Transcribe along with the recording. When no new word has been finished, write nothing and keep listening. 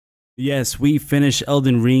Yes, we finished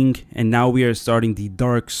Elden Ring, and now we are starting the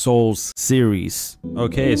Dark Souls series.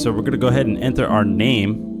 Okay, so we're gonna go ahead and enter our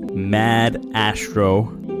name, Mad Astro.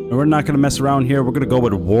 And we're not gonna mess around here. We're gonna go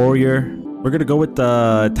with Warrior. We're gonna go with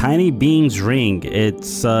the Tiny Being's Ring.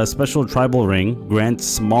 It's a special tribal ring, grants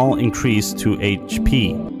small increase to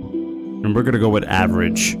HP. And we're gonna go with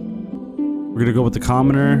Average. We're gonna go with the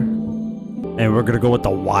Commoner, and we're gonna go with the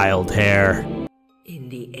Wild Hair. In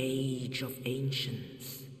the age of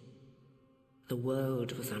ancients, the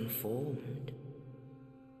world was unformed,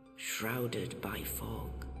 shrouded by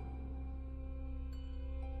fog.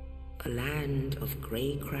 A land of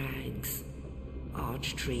grey crags,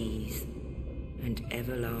 arch trees, and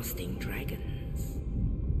everlasting dragons.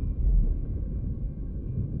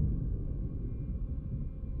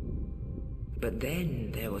 But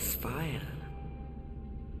then there was fire,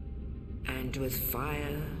 and with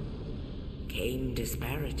fire came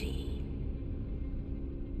disparity.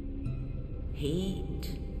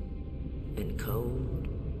 Heat and cold,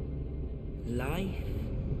 life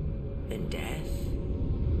and death,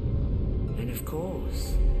 and of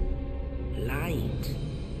course, light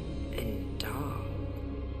and dark.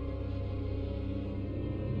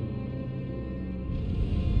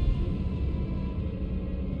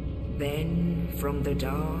 Then from the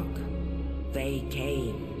dark they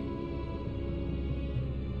came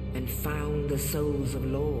and found the souls of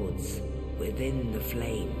lords within the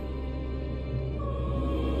flame.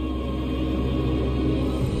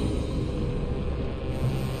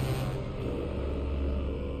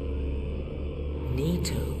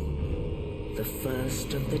 Nito, the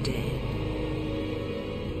first of the dead.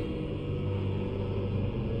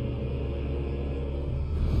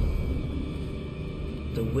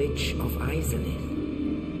 The Witch of Izalith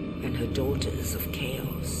and her daughters of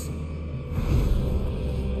Chaos.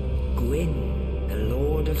 Gwyn, the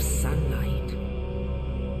Lord of Sunlight,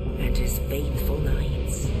 and his faithful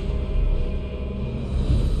knights.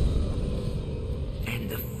 And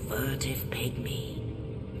the furtive pygmy,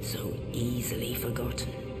 so easily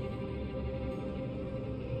forgotten.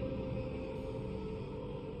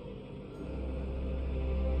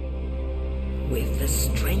 With the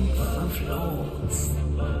strength of lords,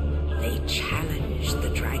 they challenged the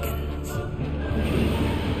dragons.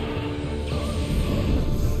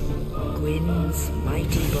 Gwyn's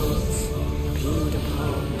mighty bolts peeled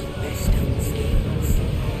apart their stone scales.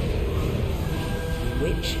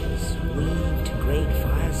 Witches weaved great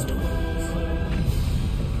firestorms.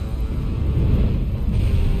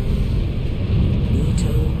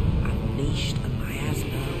 Nito unleashed a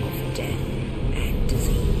miasma of death and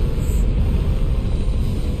disease.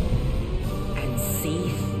 And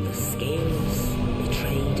Seath the Scaleless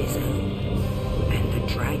betrayed his own, and the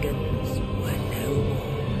dragons were no more.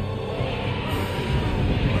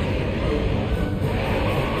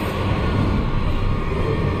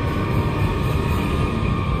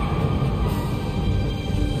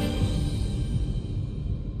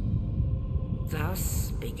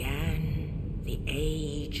 Thus began the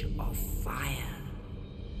Age of Fire.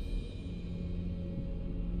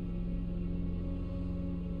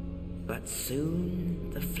 But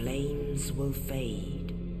soon the flames will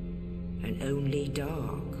fade, and only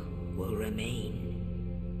dark will remain.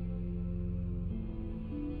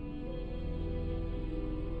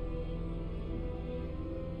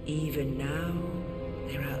 Even now,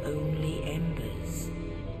 there are only embers,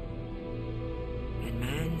 and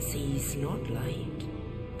man sees not light,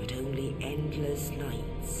 but only endless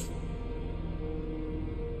nights.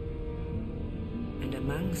 And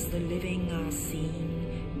amongst the living are seen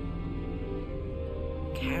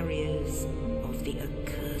carriers of the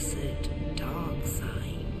accursed dark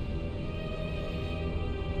side.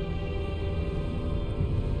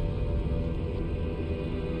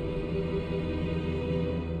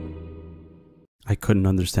 I couldn't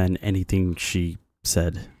understand anything she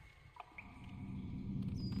said.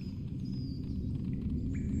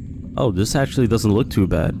 Oh, this actually doesn't look too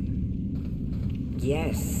bad.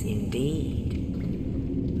 Yes, indeed.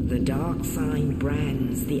 The dark sign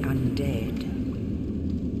brands the undead.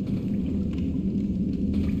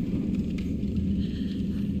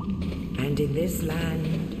 And in this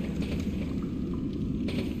land,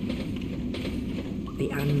 the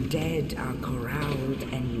undead are corralled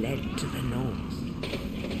and led to the north.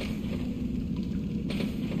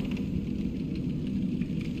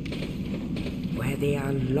 Where they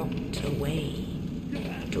are locked away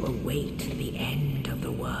to await the end of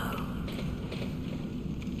the world.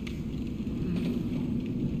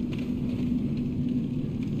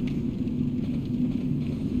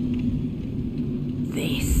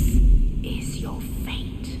 This is your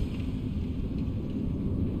fate.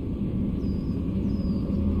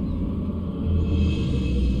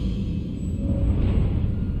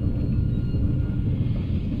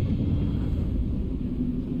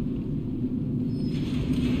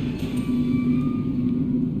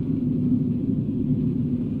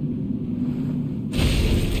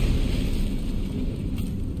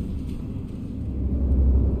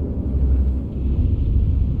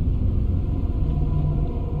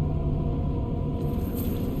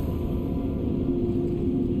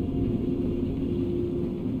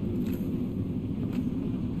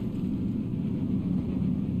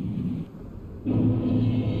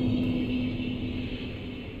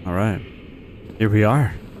 Here we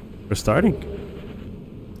are. We're starting.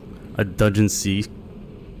 A dungeon cell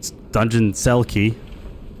key.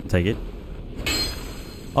 Take it.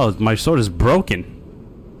 Oh, my sword is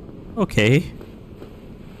broken. Okay.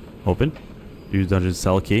 Open. Use dungeon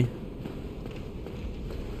cell key.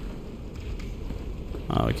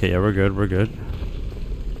 Okay, yeah, we're good. We're good.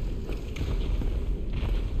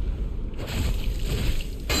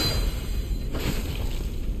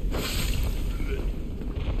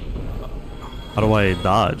 How do I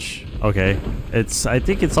dodge? Okay. I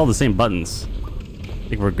think it's all the same buttons. I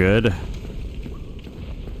think we're good.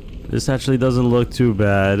 This actually doesn't look too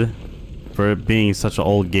bad for it being such an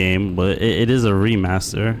old game, but it is a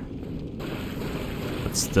remaster.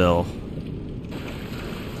 But still,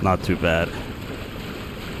 not too bad.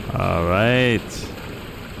 Alright.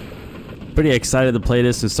 Pretty excited to play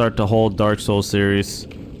this and start the whole Dark Souls series.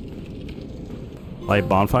 Light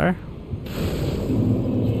bonfire?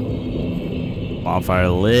 Bonfire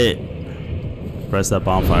lit. Press that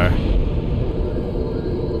bonfire.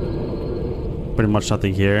 Pretty much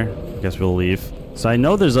nothing here. I guess we'll leave. So I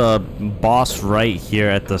know there's a boss right here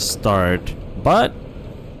at the start, but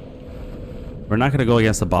we're not gonna go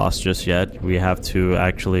against the boss just yet. We have to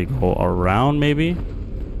actually go around, maybe.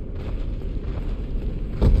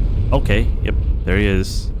 Okay, yep, there he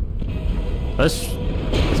is. Let's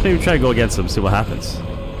maybe try to go against him, see what happens.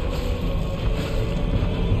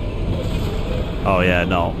 Oh yeah,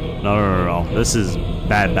 no. No. This is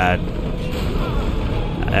bad.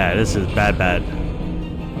 Yeah, this is bad.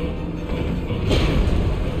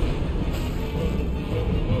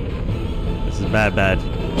 This is bad.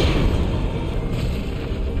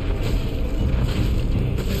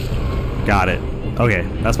 Got it. Okay,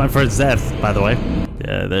 that's my first death, by the way.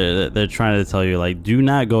 Yeah, they're trying to tell you, like, do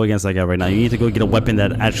not go against that guy right now. You need to go get a weapon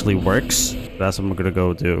that actually works. That's what I'm gonna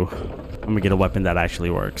go do. I'm gonna get a weapon that actually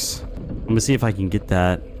works. I'm gonna see if I can get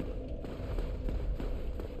that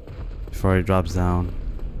before he drops down.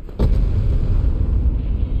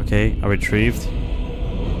 Okay, I retrieved.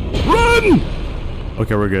 Run!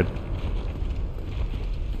 Okay, we're good.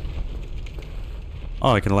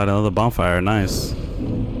 Oh, I can light another bonfire. Nice.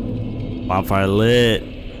 Bonfire lit.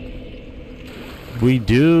 We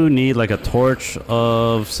do need like a torch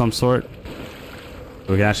of some sort.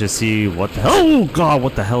 We can actually see what the hell. Oh god,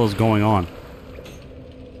 what the hell is going on?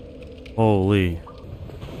 Holy.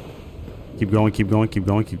 Keep going.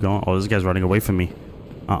 Oh, this guy's running away from me.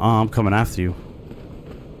 I'm coming after you.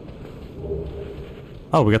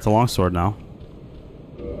 Oh, we got the longsword now.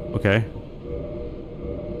 Okay.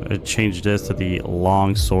 I changed this to the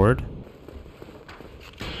longsword.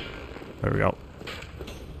 There we go.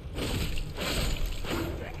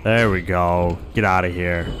 There we go. Get out of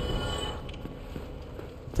here.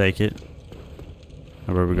 Take it.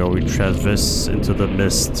 And there we go. We traverse into the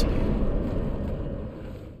mist.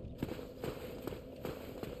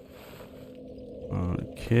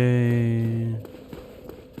 Okay.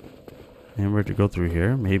 And we're to go through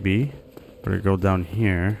here, maybe. We're to go down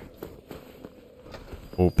here.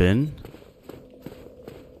 Open.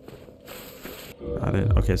 Got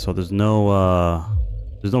it. Okay, so there's no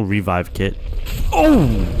revive kit. Oh,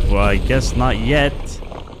 well, I guess not yet.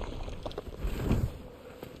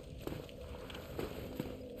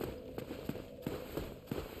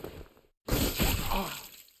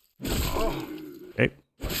 Okay,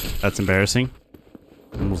 that's embarrassing.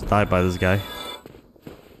 Almost died by this guy.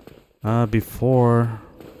 Before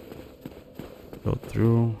go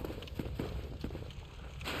through.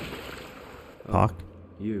 Talk.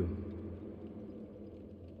 You're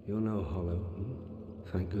no hollow.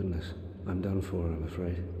 Thank goodness. I'm done for, I'm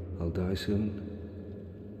afraid. I'll die soon,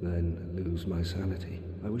 then lose my sanity.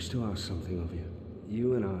 I wish to ask something of you.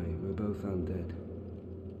 You and I were both undead.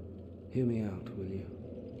 Hear me out, will you?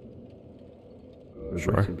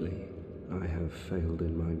 Sure. Regrettably, I have failed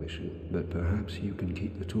in my mission, but perhaps you can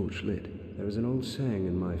keep the torch lit. There is an old saying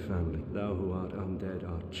in my family, thou who art undead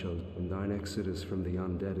art chosen, and thine exodus from the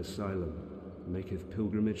undead asylum maketh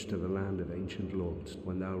pilgrimage to the land of ancient lords.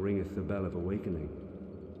 When thou ringeth the bell of awakening,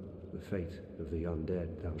 the fate of the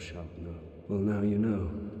undead thou shalt know. Well, now you know.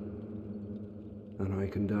 And I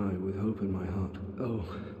can die with hope in my heart. Oh,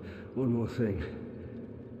 one more thing.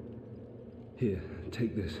 Here,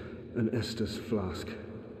 take this. An Estus flask.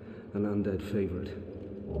 An undead favorite.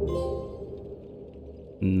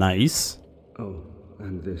 Nice. Oh,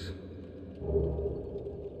 and this.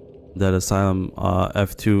 That Asylum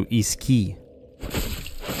F2 East Key.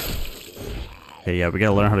 Okay, yeah, we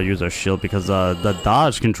gotta learn how to use our shield because the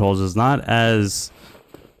dodge controls is not as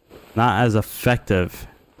effective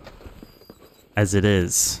as it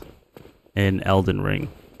is in Elden Ring.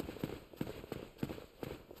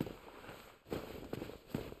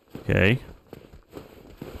 Okay.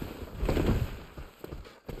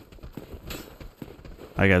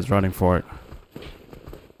 That guy's running for it.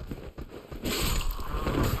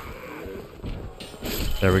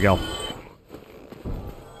 There we go.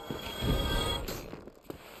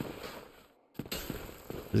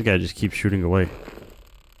 This guy just keeps shooting away.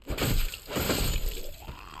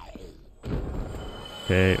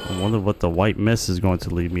 Okay, I wonder what the white mist is going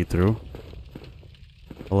to lead me through.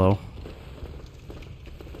 Hello.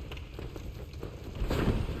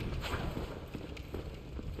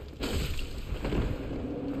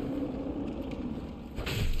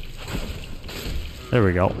 There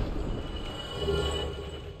we go.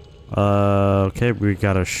 Okay, we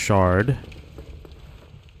got a shard.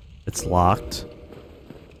 It's locked.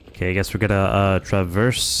 Okay, I guess we're gonna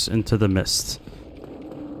traverse into the mist.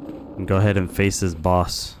 And go ahead and face this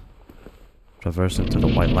boss. Traverse into the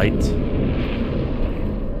white light.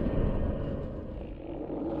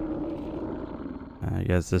 I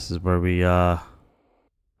guess this is where we wow,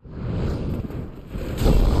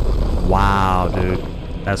 dude.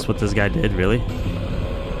 That's what this guy did, really?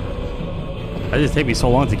 Why did it take me so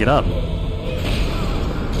long to get up?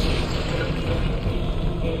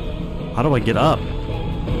 How do I get up?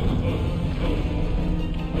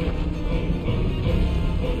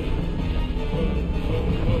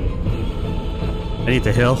 I need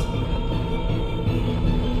to heal.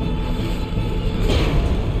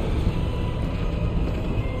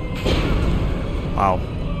 Wow.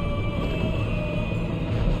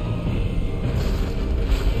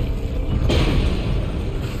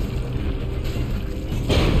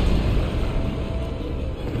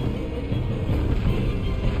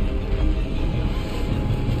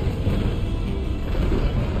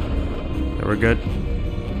 Okay, we're good.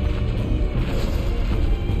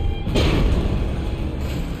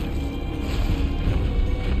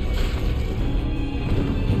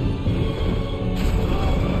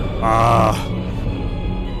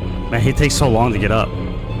 Man, he takes so long to get up.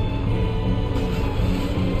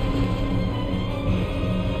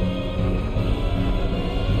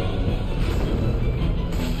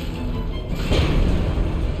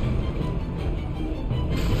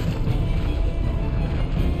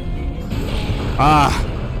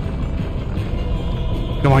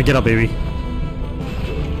 Come on, get up, baby.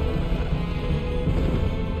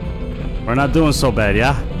 We're not doing so bad,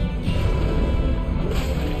 yeah?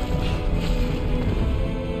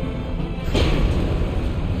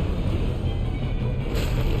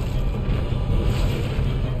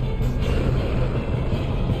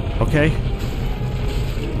 Okay.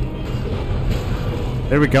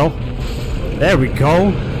 There we go. There we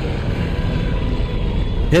go.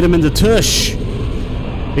 Hit him in the tush.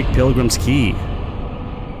 Big Pilgrim's Key.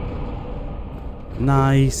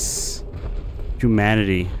 Nice.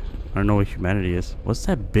 Humanity. I don't know what humanity is. What's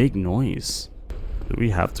that big noise? Do we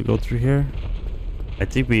have to go through here? I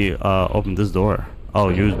think we opened this door. Oh,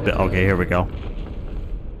 use... Okay, here we go.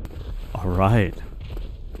 Alright.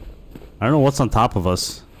 I don't know what's on top of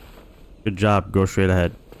us. Good job. Go straight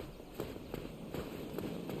ahead.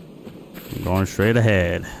 I'm going straight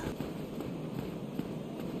ahead.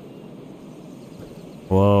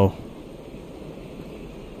 Whoa.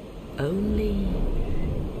 Only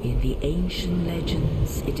in the ancient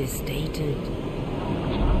legends it is stated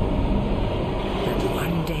that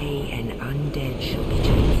one day an undead shall be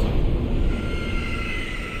chosen.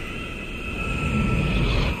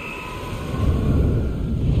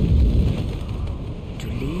 To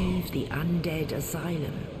leave the undead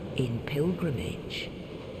asylum in pilgrimage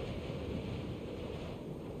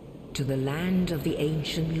to the land of the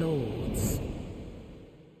ancient lords.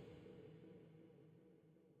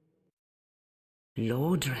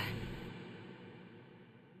 Lordran.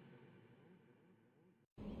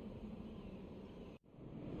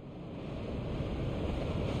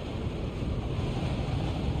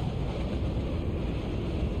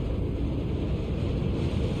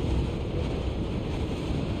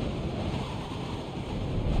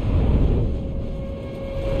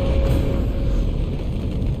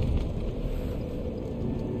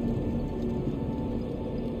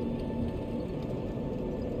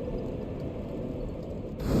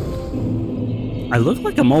 I look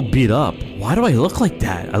like I'm all beat up. Why do I look like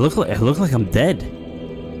that? I look like I'm dead.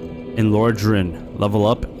 In Lordran, level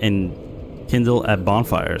up and kindle at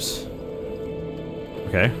bonfires.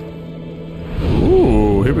 Okay.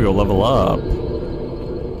 Ooh, here we go. Level up.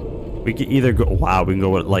 We can either go. Wow, we can go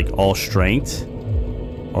with like all strength,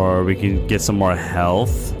 or we can get some more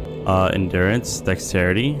health, endurance,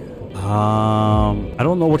 dexterity. I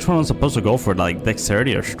don't know which one I'm supposed to go for, like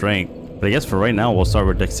dexterity or strength. But I guess for right now we'll start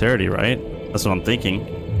with dexterity, right? That's what I'm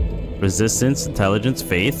thinking. Resistance, intelligence,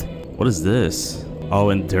 faith. What is this? Oh,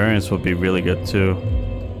 endurance would be really good too.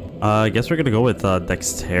 I guess we're gonna go with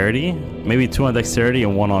dexterity. Maybe 2 on dexterity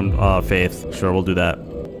and 1 on faith. Sure, we'll do that.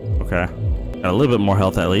 Okay. Got a little bit more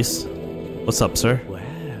health at least. What's up, sir? Well,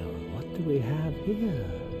 what do we have here?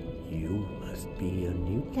 You must be a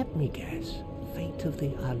new... Let me guess. Fate of the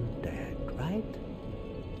undead, right?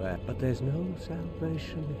 Well, but there's no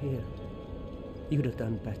salvation here. You'd have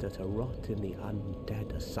done better to rot in the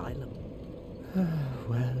undead asylum.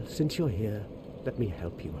 Well, since you're here, let me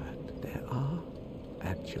help you out. There are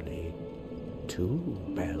actually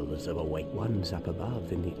 2 bells of awake. One's up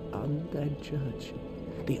above in the undead church.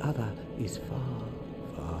 The other is far,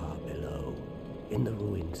 far below, in the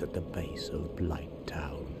ruins at the base of Blight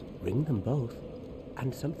Town. Ring them both,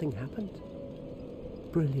 and something happens.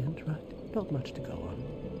 Brilliant, right? Not much to go on,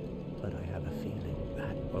 but I have a feeling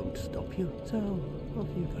that won't stop you. So, off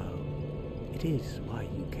you go. It is why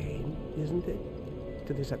you came, isn't it?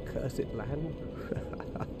 To this accursed land?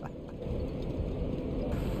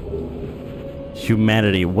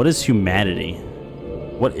 Humanity. What is humanity?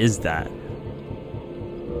 What is that?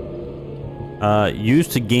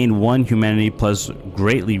 Used to gain 1 humanity plus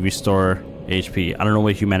greatly restore HP. I don't know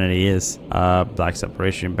what humanity is. Black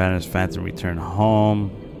separation, banish phantom, return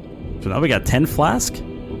home. So now we got 10 flask?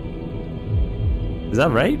 Is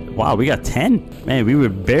that right? Wow, we got 10. Man, we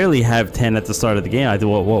would barely have 10 at the start of the game. I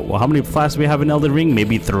thought, how many flasks do we have in Elden Ring?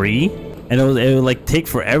 Maybe 3? And it would like take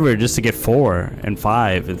forever just to get 4 and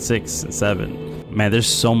 5 and 6 and 7. Man, there's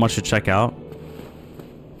so much to check out.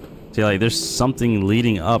 See, like, there's something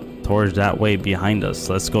leading up towards that way behind us.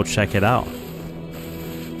 Let's go check it out.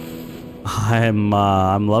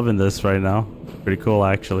 I'm loving this right now. Pretty cool,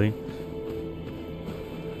 actually.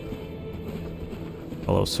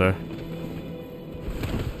 Hello, sir.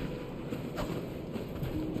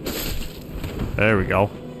 There we go.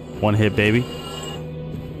 1 hit, baby.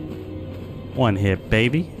 1 hit,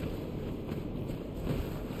 baby.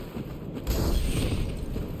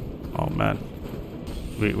 Oh, man.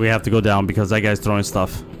 We have to go down because that guy's throwing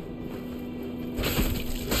stuff.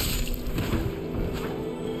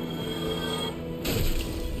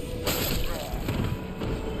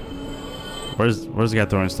 Where's the guy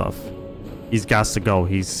throwing stuff? He's got to go.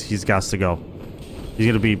 He's got to go. He's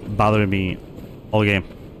gonna be bothering me all game.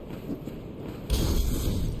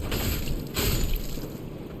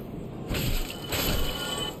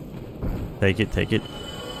 Take it, take it.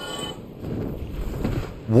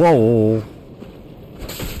 Whoa.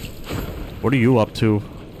 What are you up to?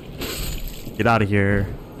 Get out of here.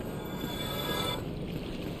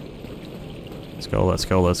 Let's go, let's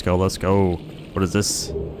go, let's go, let's go. What is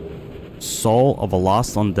this? Soul of a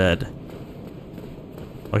lost undead.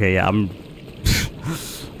 Okay, yeah, I'm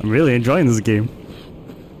I'm really enjoying this game.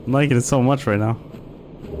 I'm liking it so much right now.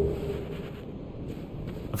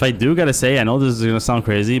 If I do gotta say, I know this is gonna sound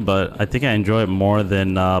crazy, but I think I enjoy it more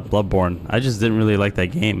than Bloodborne. I just didn't really like that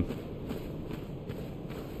game.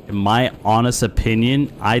 In my honest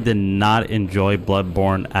opinion, I did not enjoy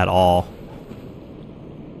Bloodborne at all.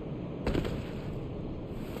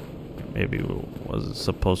 Maybe we wasn't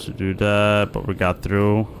supposed to do that, but we got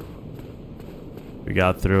through. We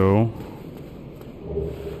got through.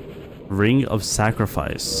 Ring of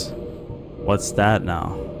Sacrifice. What's that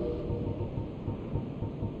now?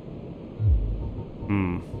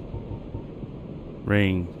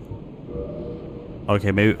 Ring.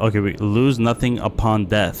 Okay, maybe. Okay, we lose nothing upon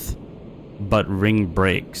death, but ring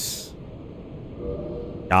breaks.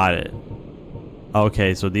 Got it.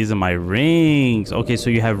 Okay, so these are my rings. Okay, so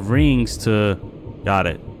you have rings to... Got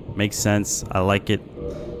it. Makes sense. I like it.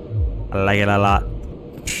 I like it a lot.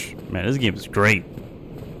 Man, this game is great.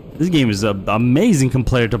 This game is amazing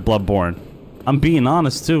compared to Bloodborne. I'm being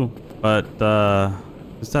honest too. But,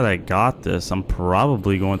 just that I got this, I'm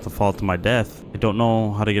probably going to fall to my death. I don't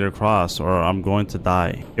know how to get across, or I'm going to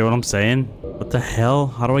die. You know what I'm saying? What the hell?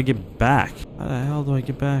 How do I get back? How the hell do I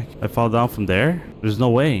get back? I fall down from there? There's no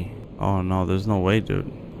way. Oh no, there's no way, dude.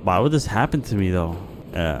 Why would this happen to me though?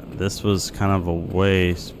 Yeah, this was kind of a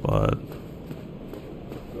waste, but...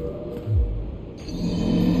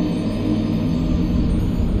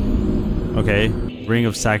 Okay, Ring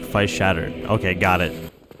of Sacrifice shattered. Okay, got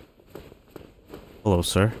it. Hello,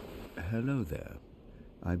 sir. Hello there.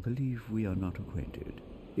 I believe we are not acquainted.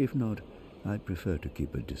 If not, I'd prefer to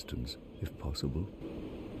keep a distance, if possible.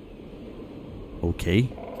 Okay.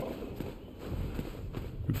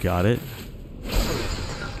 We got it.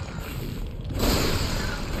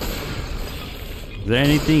 Is there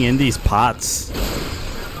anything in these pots?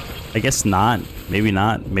 I guess not. Maybe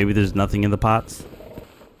not. Maybe there's nothing in the pots.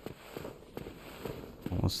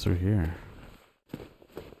 What's through here?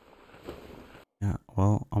 Yeah,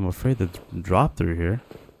 Well, I'm afraid to drop through here.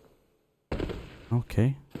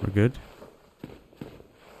 Okay, we're good.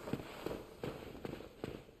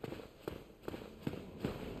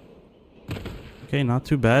 Okay, not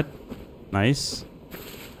too bad. Nice.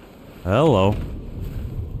 Hello.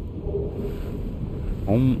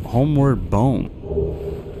 Homeward bone.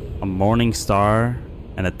 A morning star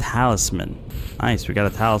and a talisman. Nice, we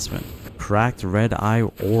got a talisman. Cracked red eye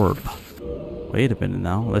orb. Wait a minute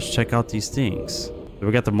now. Let's check out these things. So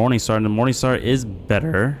we got the morning star, and the morning star is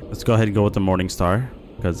better. Let's go ahead and go with the morning star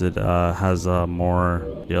because it has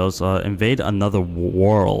more deals. Invade another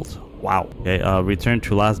world. Wow. Okay. Return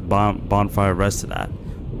to last bonfire rested at.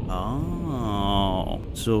 Oh.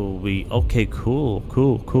 So we. Okay. Cool.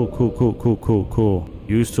 Cool.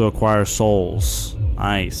 Used to acquire souls.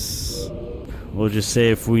 Nice. We'll just say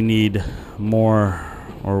if we need more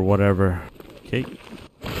or whatever. Okay.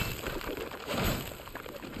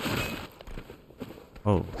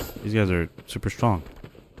 Oh, these guys are super strong.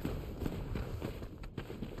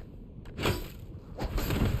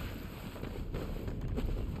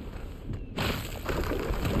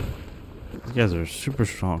 These guys are super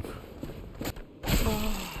strong.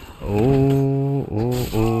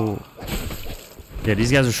 Oh. Yeah,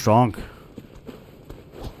 these guys are strong.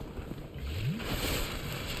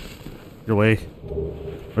 Get away.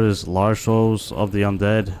 There's large souls of the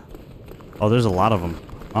undead. Oh, there's a lot of them.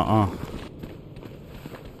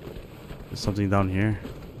 There's something down here.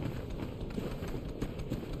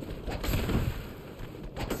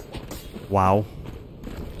 Wow.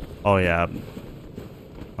 Oh yeah.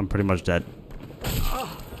 I'm pretty much dead.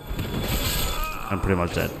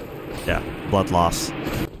 Yeah, blood loss.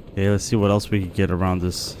 Okay, let's see what else we can get around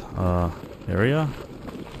this area.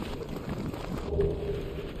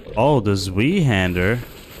 Oh, the Zweihander.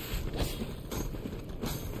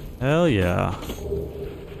 Hell yeah.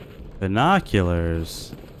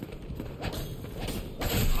 Binoculars.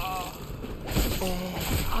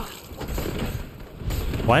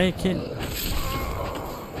 Why I can't...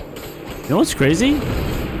 You know what's crazy?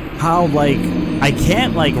 How, like, I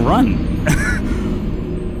can't, like, run.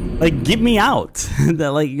 Like, get me out.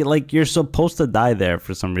 That, like you're supposed to die there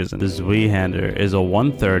for some reason. The Zweihander is a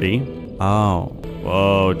 130. Oh.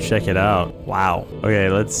 Whoa, check it out. Wow. Okay,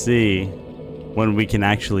 let's see when we can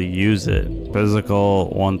actually use it.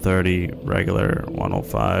 Physical 130, regular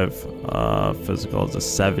 105. Physical is a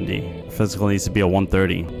 70. Physical needs to be a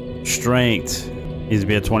 130. Strength needs to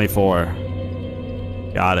be a 24.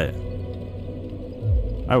 Got it.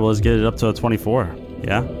 All right, well, let's get it up to a 24.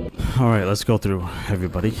 Yeah. All right, let's go through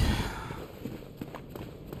everybody.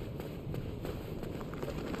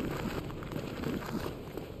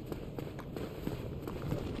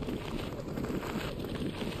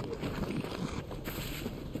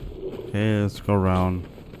 Okay, let's go around.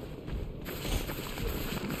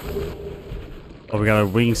 Oh, we got a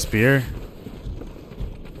winged spear.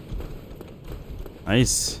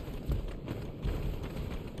 Nice.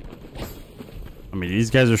 I mean, these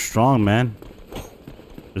guys are strong, man.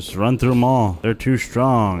 Just run through them all. They're too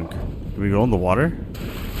strong. Can we go in the water?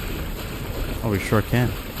 Oh, we sure can.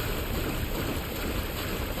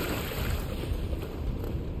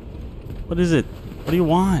 What is it? What do you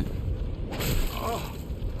want?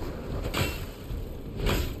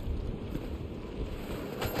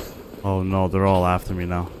 Oh no, they're all after me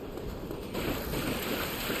now.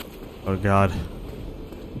 Oh god.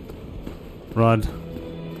 Run.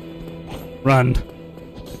 Run.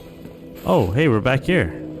 Oh, hey, we're back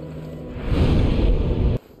here.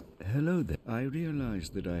 Hello there. I realize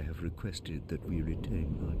that I have requested that we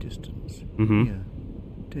retain our distance. Mm-hmm. Here,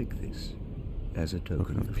 take this as a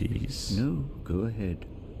token of peace. No, go ahead.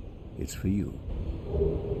 It's for you.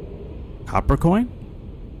 Copper coin?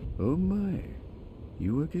 Oh my.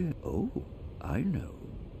 You again? Oh, I know.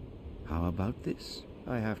 How about this?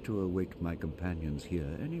 I have to await my companions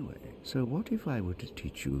here anyway. So what if I were to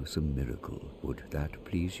teach you some miracle? Would that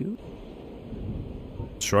please you?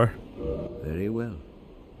 Sure. Very well.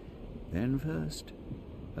 Then first,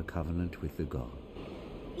 a covenant with the god.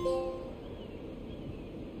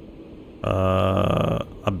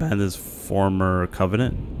 Abandon's former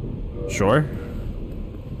covenant? Sure.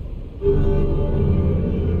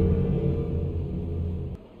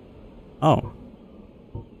 Oh.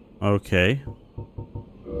 Okay.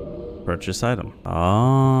 Purchase item.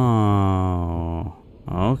 Oh.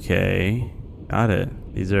 Okay. Got it.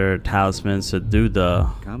 These are talismans to do the...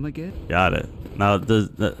 Come again? Got it. Now, does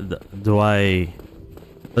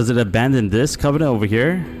it abandon this covenant over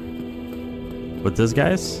here? With this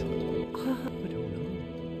guys?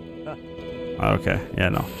 Okay. Yeah,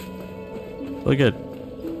 no. Look good.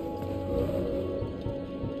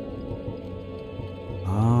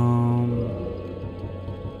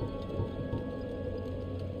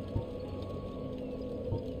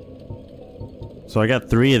 So I got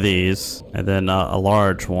 3 of these, and then a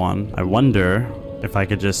large one. I wonder if I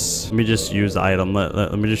could just... Let me just use the item.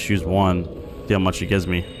 Let me just use one. See how much it gives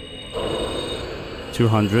me.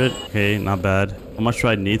 200. Okay, not bad. How much do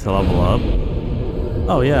I need to level up?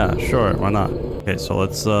 Oh yeah, sure. Why not? Okay, so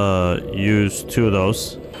let's use 2 of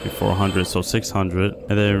those. 400, so 600.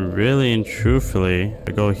 And then really and truthfully,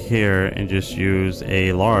 I go here and just use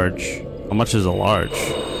a large. How much is a large?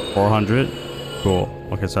 400? Cool.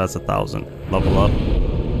 Okay, so that's 1,000. Level up.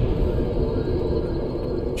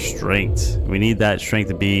 Strength. We need that strength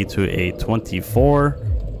to be to a 24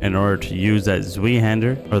 in order to use that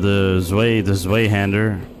Zweihander. Or the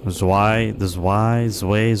Zweihander. Zwei.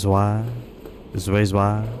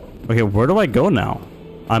 Okay, where do I go now?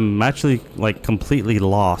 I'm actually like completely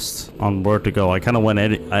lost on where to go. I kind of went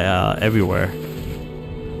everywhere.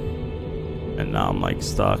 And now I'm like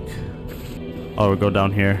stuck. Oh, we'll go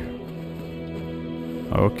down here.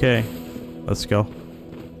 Okay, let's go.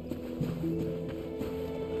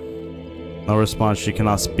 No response. She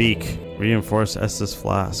cannot speak. Reinforce Estus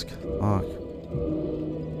flask. Fuck.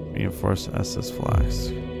 Reinforce Estus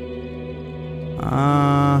flask.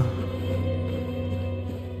 I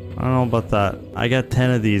don't know about that. I got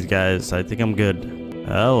 10 of these guys. I think I'm good.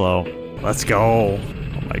 Hello. Let's go.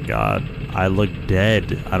 Oh my god. I look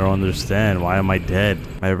dead. I don't understand. Why am I dead?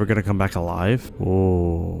 Am I ever gonna come back alive?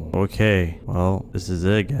 Oh, okay. Well, this is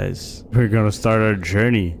it, guys. We're gonna start our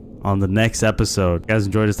journey on the next episode. If you guys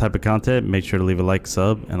enjoy this type of content, make sure to leave a like,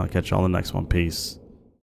 sub, and I'll catch you on the next one. Peace.